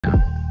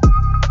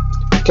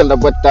Killer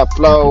with the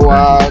flow,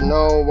 I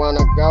don't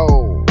wanna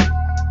go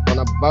on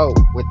a boat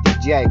with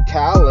DJ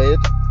Khaled.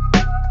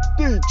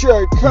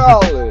 DJ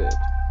Khaled.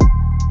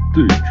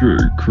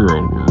 DJ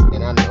Killa.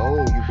 And I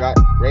know you got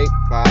raped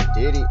by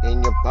Diddy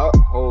in your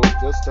butthole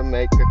just to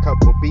make a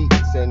couple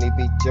beats, and he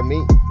beat your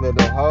meat,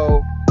 little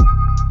hoe.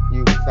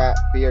 You fat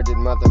bearded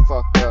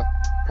motherfucker,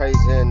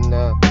 praising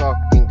the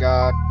fucking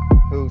God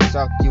who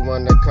sucked you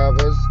on the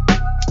covers.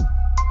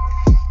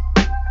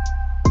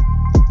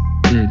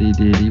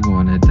 Diddy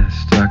wanted to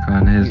stuck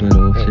on his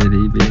little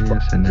shitty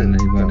bitch, and then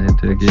he wanted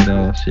to get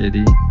all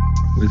shitty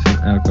with some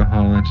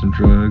alcohol and some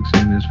drugs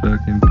in his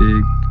fucking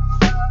big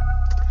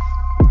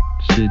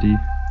shitty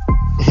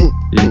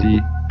itty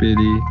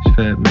bitty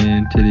fat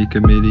man titty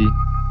committee.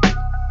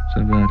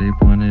 Somebody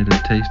wanted a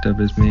taste of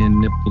his man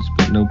nipples,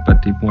 but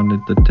nobody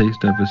wanted the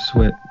taste of his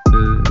sweat,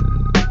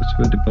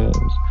 sweaty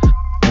balls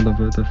all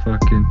over the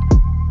fucking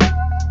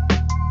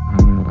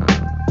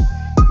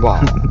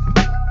Wow.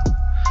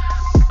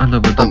 all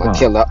over the I'm a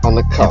killer on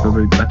the call.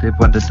 Everybody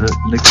wanted the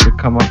lick to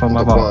come off on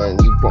my The ball.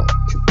 one you want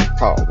to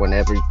call when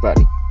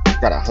everybody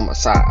got a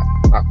homicide.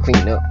 I'll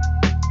clean up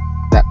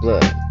that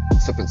blood,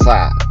 slip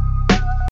inside